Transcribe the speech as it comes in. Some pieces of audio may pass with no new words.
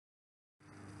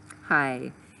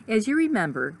Hi. As you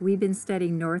remember, we've been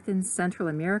studying North and Central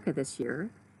America this year,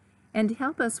 and to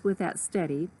help us with that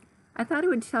study, I thought I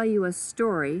would tell you a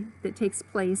story that takes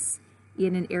place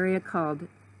in an area called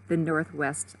the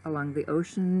Northwest along the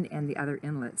ocean and the other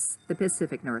inlets, the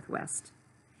Pacific Northwest.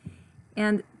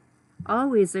 And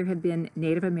always there have been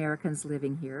Native Americans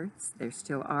living here. There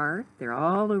still are. They're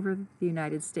all over the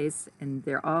United States and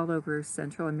they're all over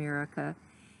Central America.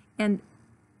 And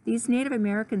these Native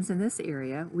Americans in this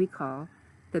area we call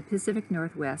the Pacific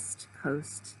Northwest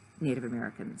Coast Native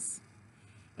Americans.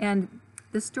 And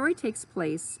the story takes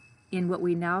place in what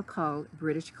we now call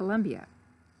British Columbia.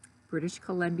 British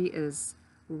Columbia is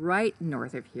right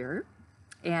north of here.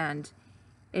 And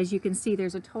as you can see,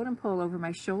 there's a totem pole over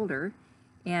my shoulder.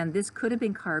 And this could have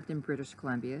been carved in British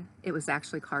Columbia. It was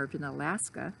actually carved in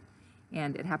Alaska.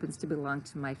 And it happens to belong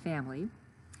to my family.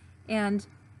 And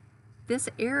this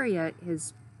area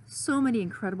has so many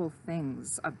incredible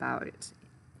things about it.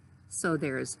 So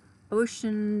there's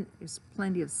ocean, there's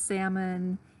plenty of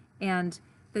salmon, and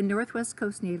the Northwest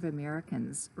Coast Native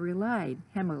Americans relied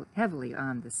heavily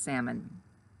on the salmon.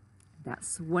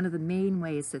 That's one of the main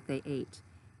ways that they ate.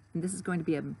 And this is going to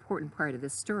be an important part of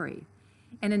this story.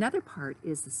 And another part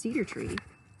is the cedar tree.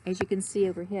 As you can see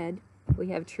overhead, we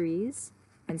have trees,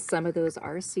 and some of those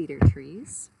are cedar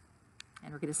trees.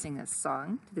 And we're going to sing a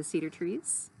song to the cedar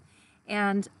trees.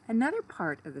 And another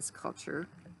part of this culture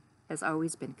has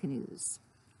always been canoes.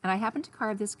 And I happen to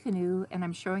carve this canoe, and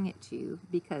I'm showing it to you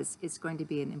because it's going to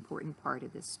be an important part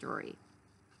of this story.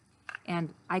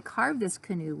 And I carved this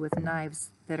canoe with knives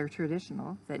that are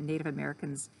traditional, that Native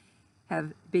Americans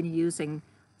have been using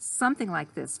something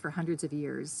like this for hundreds of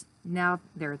years. Now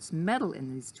there's metal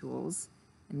in these tools.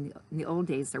 In the old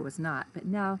days there was not, but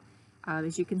now,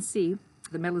 as you can see,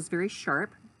 the metal is very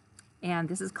sharp, and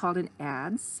this is called an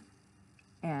adze.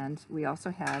 And we also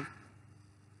have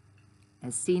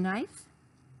a C knife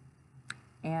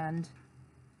and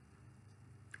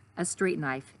a straight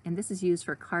knife, and this is used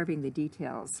for carving the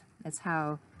details. That's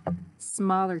how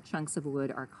smaller chunks of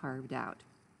wood are carved out.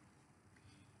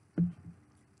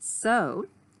 So,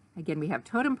 again, we have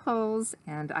totem poles,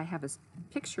 and I have a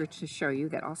picture to show you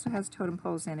that also has totem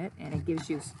poles in it, and it gives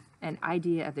you an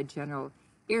idea of the general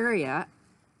area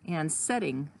and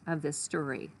setting of this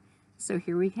story. So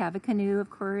here we have a canoe, of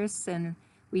course, and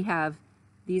we have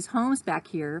these homes back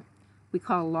here we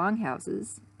call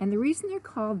longhouses. And the reason they're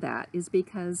called that is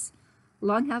because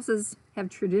longhouses have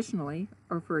traditionally,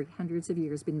 or for hundreds of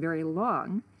years, been very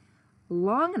long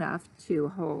enough to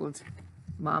hold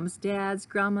moms, dads,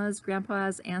 grandmas,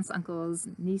 grandpas, aunts, uncles,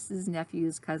 nieces,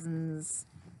 nephews, cousins,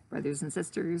 brothers and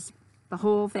sisters, the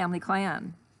whole family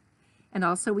clan. And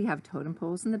also we have totem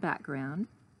poles in the background.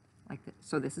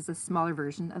 So this is a smaller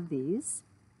version of these.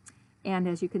 And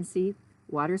as you can see,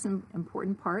 water is an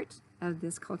important part of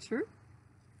this culture.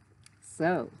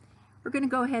 So we're going to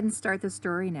go ahead and start the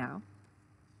story now.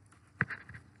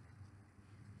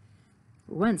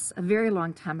 Once, a very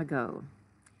long time ago,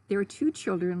 there were two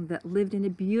children that lived in a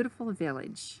beautiful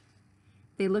village.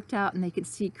 They looked out and they could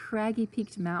see craggy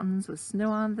peaked mountains with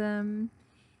snow on them.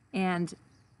 And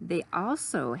they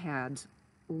also had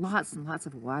lots and lots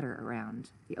of water around,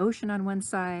 the ocean on one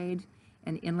side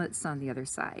and inlets on the other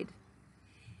side.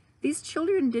 These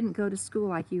children didn't go to school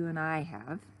like you and I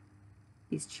have.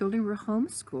 These children were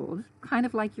homeschooled, kind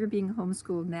of like you're being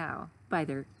homeschooled now, by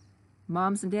their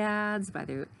moms and dads, by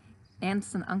their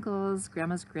aunts and uncles,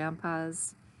 grandmas,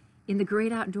 grandpas, in the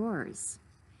great outdoors.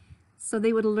 So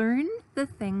they would learn the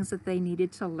things that they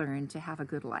needed to learn to have a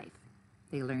good life.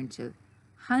 They learned to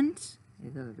hunt,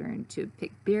 they learned to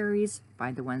pick berries,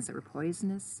 find the ones that were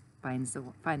poisonous, find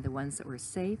the ones that were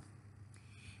safe.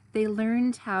 They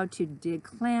learned how to dig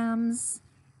clams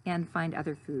and find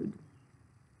other food.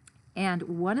 And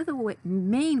one of the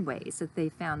main ways that they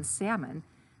found salmon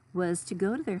was to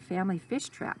go to their family fish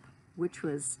trap, which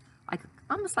was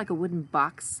almost like a wooden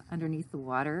box underneath the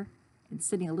water and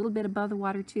sitting a little bit above the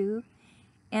water too.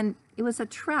 And it was a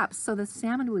trap, so the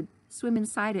salmon would swim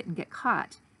inside it and get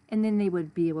caught, and then they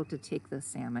would be able to take the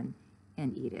salmon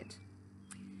and eat it.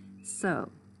 So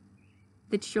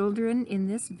the children in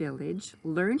this village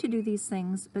learned to do these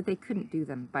things, but they couldn't do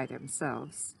them by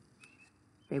themselves.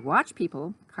 They watched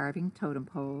people carving totem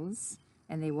poles,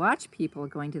 and they watched people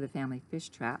going to the family fish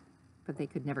trap, but they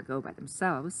could never go by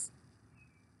themselves.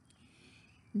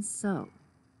 And so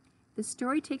the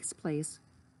story takes place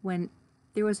when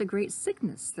there was a great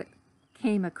sickness that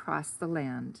came across the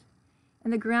land.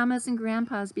 And the grandmas and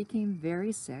grandpas became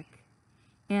very sick,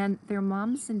 and their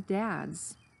moms and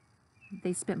dads,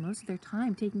 they spent most of their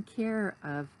time taking care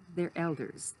of their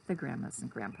elders, the grandmas and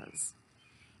grandpas.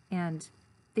 And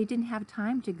they didn't have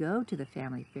time to go to the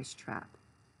family fish trap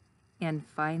and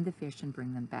find the fish and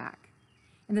bring them back.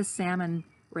 And the salmon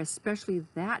were, especially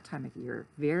that time of year,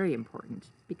 very important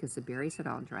because the berries had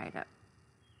all dried up.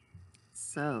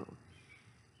 So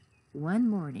one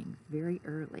morning, very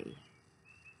early,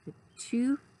 the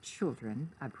two children,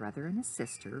 a brother and a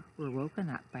sister, were woken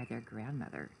up by their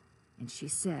grandmother, and she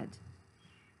said,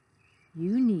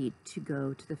 "You need to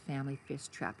go to the family fish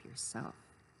trap yourself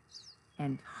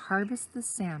and harvest the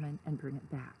salmon and bring it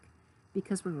back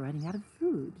because we're running out of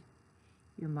food.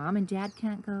 Your mom and dad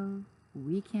can't go,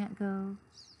 we can't go.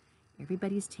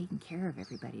 Everybody's taking care of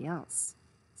everybody else,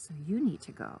 so you need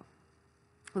to go."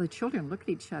 Well, the children looked at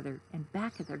each other and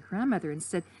back at their grandmother and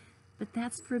said, "But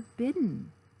that's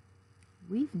forbidden.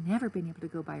 We've never been able to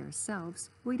go by ourselves.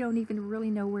 We don't even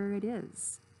really know where it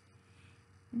is."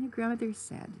 And the grandmother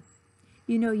said,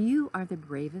 "You know, you are the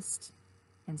bravest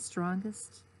and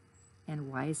strongest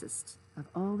and wisest of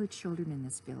all the children in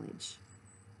this village.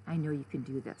 I know you can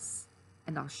do this,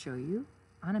 and I'll show you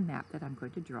on a map that I'm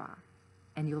going to draw,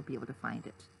 and you'll be able to find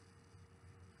it."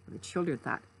 Well, the children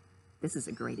thought, this is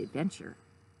a great adventure,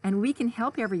 and we can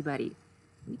help everybody.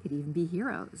 We could even be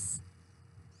heroes.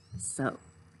 So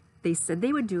they said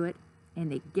they would do it,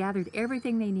 and they gathered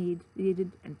everything they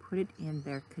needed and put it in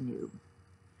their canoe.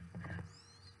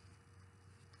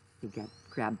 They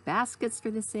grabbed baskets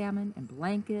for the salmon and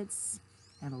blankets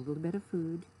and a little bit of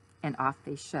food, and off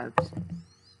they shoved.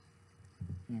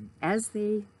 And as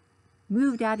they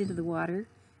moved out into the water,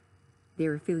 they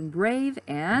were feeling brave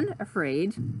and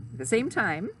afraid at the same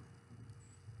time.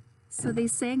 So they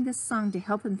sang this song to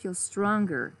help them feel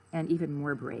stronger and even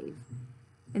more brave.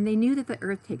 And they knew that the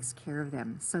earth takes care of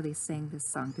them, so they sang this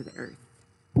song to the earth.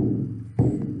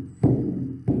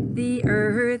 The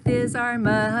earth is our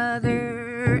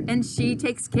mother, and she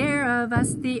takes care of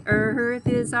us. The earth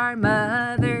is our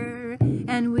mother,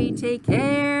 and we take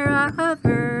care of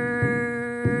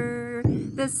her.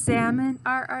 The salmon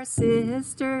are our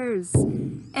sisters,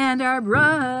 and our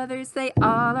brothers, they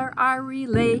all are our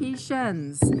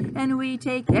relations, and we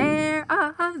take care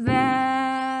of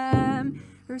them.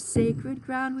 Her sacred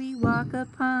ground we walk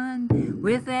upon,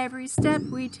 with every step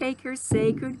we take. Her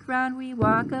sacred ground we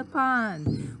walk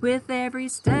upon, with every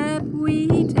step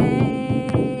we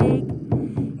take.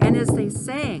 And as they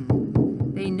sang,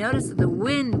 they noticed that the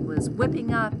wind was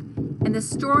whipping up, and the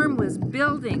storm was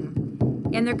building,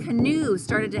 and their canoe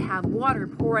started to have water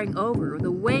pouring over.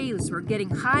 The waves were getting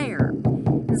higher,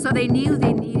 and so they knew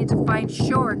they needed to find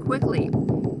shore quickly.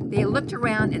 They looked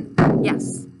around, and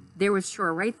yes, there was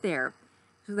shore right there.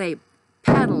 So they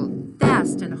paddled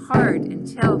fast and hard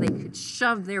until they could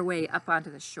shove their way up onto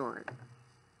the shore.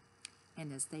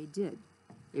 And as they did,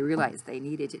 they realized they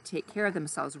needed to take care of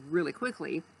themselves really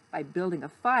quickly by building a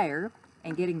fire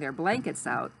and getting their blankets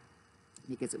out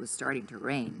because it was starting to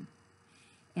rain.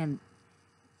 And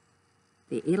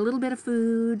they ate a little bit of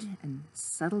food and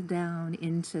settled down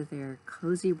into their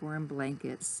cozy, warm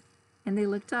blankets. And they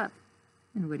looked up,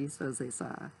 and what do you suppose they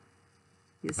saw?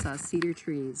 They saw cedar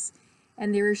trees,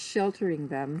 and they were sheltering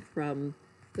them from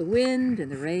the wind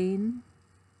and the rain.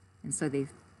 And so they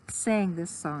sang this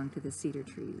song to the cedar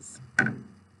trees.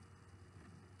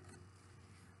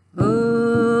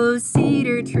 Oh,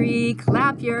 cedar tree,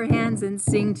 clap your hands and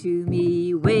sing to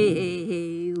me.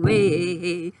 Way,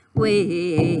 way, way.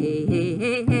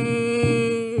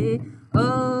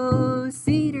 Oh,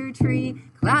 cedar tree,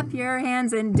 clap your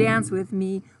hands and dance with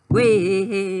me.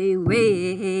 Way,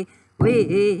 way,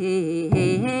 way.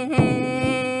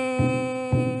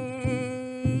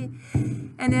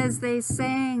 And as they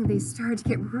sang, they started to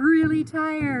get really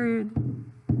tired.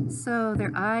 So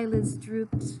their eyelids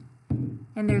drooped,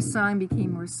 and their song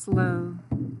became more slow,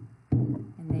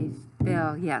 and they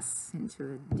fell, yes,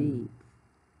 into a deep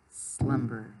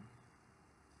slumber.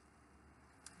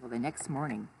 Well, the next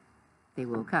morning, they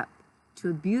woke up to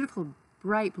a beautiful,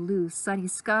 bright blue, sunny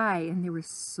sky, and they were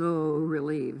so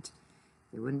relieved.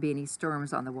 There wouldn't be any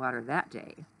storms on the water that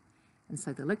day. And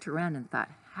so they looked around and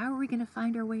thought, how are we going to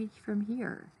find our way from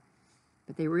here?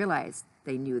 But they realized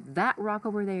they knew that rock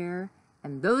over there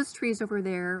and those trees over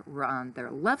there were on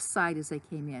their left side as they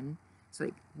came in. So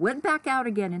they went back out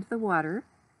again into the water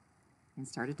and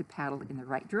started to paddle in the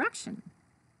right direction.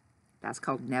 That's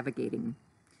called navigating.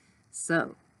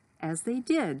 So as they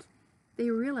did, they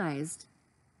realized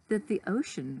that the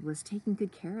ocean was taking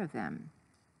good care of them.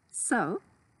 So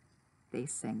they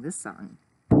sang this song.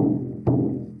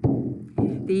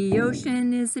 The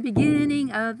ocean is the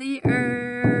beginning of the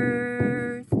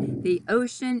earth. The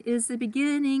ocean is the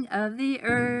beginning of the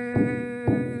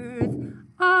earth.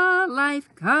 All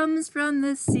life comes from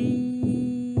the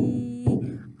sea.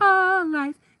 All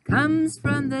life comes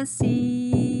from the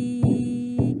sea.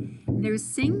 And they were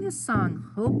singing this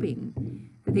song hoping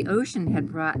that the ocean had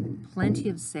brought plenty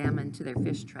of salmon to their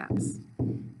fish traps.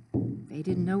 They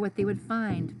didn't know what they would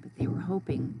find, but they were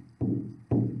hoping.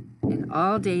 And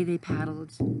all day they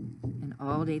paddled, and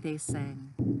all day they sang,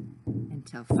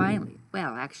 until finally,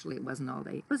 well, actually it wasn't all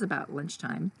day, it was about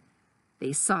lunchtime,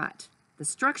 they saw it, the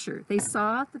structure. They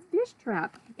saw the fish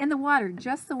trap in the water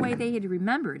just the way they had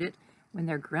remembered it when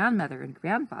their grandmother and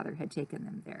grandfather had taken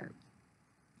them there.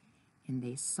 And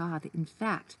they saw that, in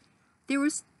fact, there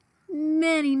was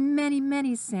many, many,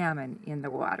 many salmon in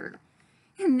the water.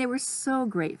 And they were so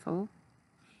grateful.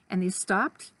 And they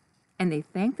stopped and they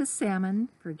thanked the salmon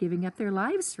for giving up their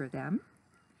lives for them.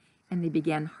 And they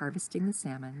began harvesting the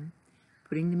salmon,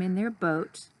 putting them in their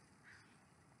boat.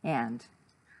 And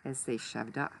as they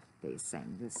shoved off, they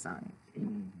sang this song.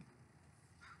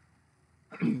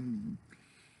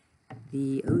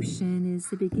 The ocean is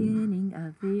the beginning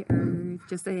of the earth,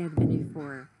 just as it had been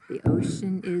before. The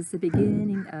ocean is the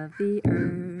beginning of the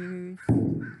earth.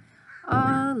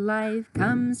 All life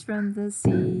comes from the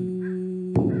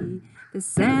sea. The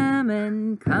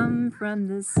salmon come from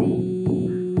the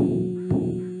sea.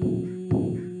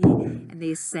 And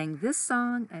they sang this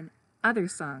song and other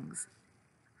songs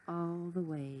all the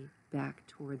way back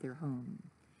toward their home.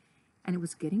 And it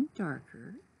was getting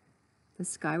darker. The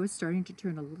sky was starting to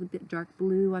turn a little bit dark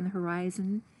blue on the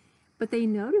horizon, but they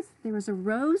noticed there was a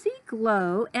rosy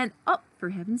glow, and oh, for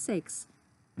heaven's sakes,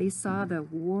 they saw the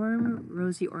warm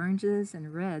rosy oranges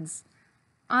and reds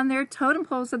on their totem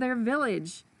poles of their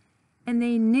village, and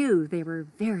they knew they were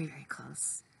very, very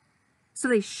close. So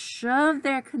they shoved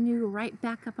their canoe right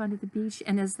back up onto the beach,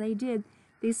 and as they did,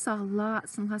 they saw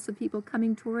lots and lots of people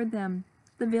coming toward them,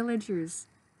 the villagers,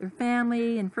 their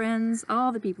family and friends,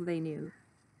 all the people they knew.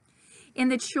 And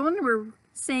the children were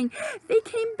saying, "They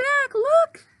came back,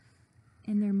 look!"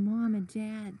 And their mom and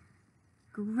dad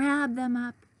grabbed them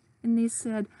up and they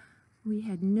said, "We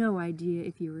had no idea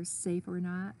if you were safe or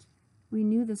not. We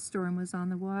knew the storm was on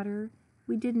the water.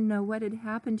 We didn't know what had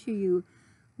happened to you.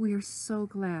 We are so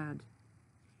glad."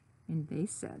 And they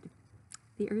said,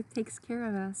 "The earth takes care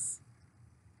of us."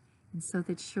 And so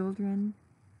the children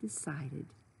decided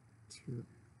to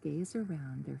gaze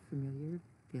around their familiar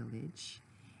village.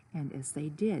 And as they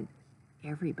did,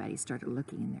 everybody started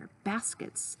looking in their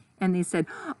baskets. And they said,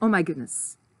 "Oh my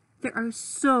goodness, there are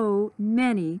so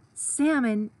many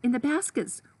salmon in the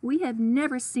baskets. We have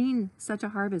never seen such a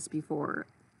harvest before.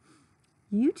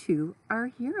 You two are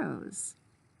heroes.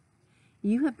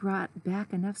 You have brought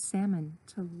back enough salmon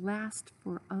to last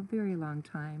for a very long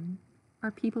time.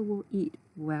 Our people will eat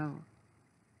well.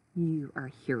 You are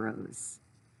heroes."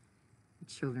 The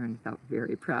children felt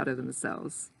very proud of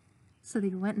themselves. So they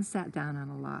went and sat down on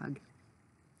a log,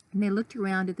 and they looked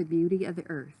around at the beauty of the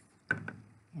earth,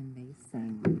 and they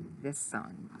sang this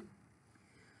song.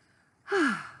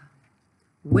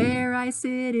 Where I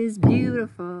sit is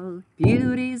beautiful,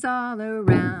 beauty's all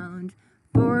around.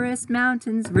 Forests,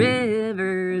 mountains,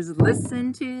 rivers,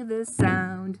 listen to the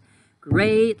sound.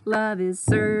 Great love is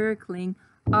circling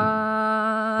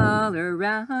all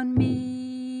around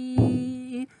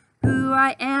me. Who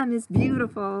I am is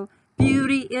beautiful,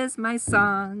 beauty is my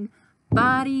song.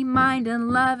 Body, mind, and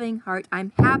loving heart,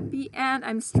 I'm happy and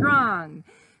I'm strong.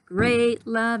 Great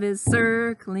love is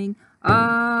circling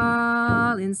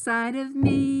all inside of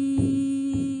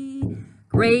me.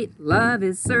 Great love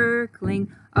is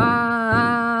circling all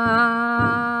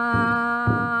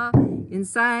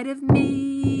inside of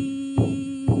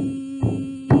me.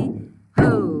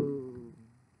 Ho!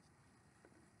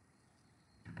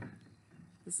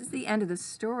 This is the end of the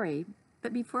story.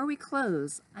 But before we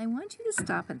close, I want you to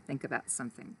stop and think about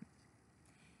something.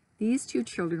 These two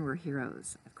children were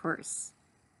heroes, of course,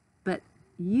 but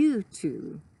you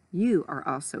two, you are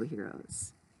also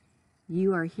heroes.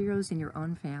 You are heroes in your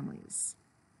own families.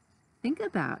 Think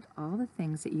about all the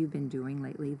things that you've been doing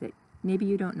lately that maybe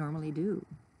you don't normally do.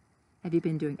 Have you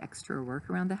been doing extra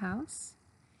work around the house?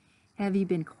 Have you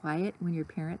been quiet when your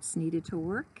parents needed to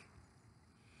work?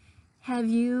 Have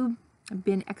you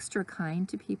been extra kind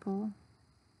to people?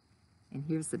 And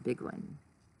here's the big one.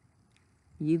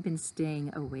 You've been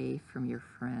staying away from your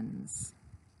friends.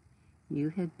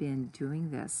 You have been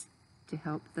doing this to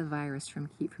help the virus from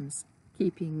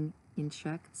keeping in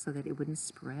check so that it wouldn't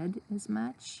spread as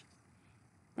much.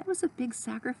 That was a big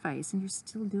sacrifice, and you're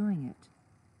still doing it.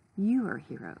 You are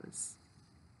heroes.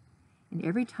 And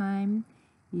every time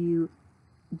you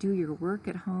do your work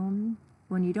at home,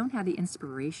 when you don't have the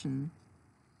inspiration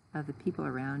of the people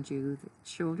around you, the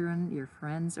children, your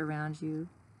friends around you,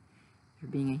 you're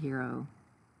being a hero.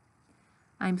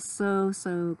 I'm so,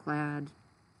 so glad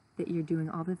that you're doing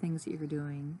all the things that you're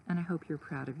doing, and I hope you're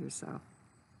proud of yourself.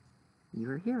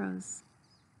 You're heroes.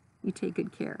 You take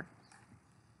good care.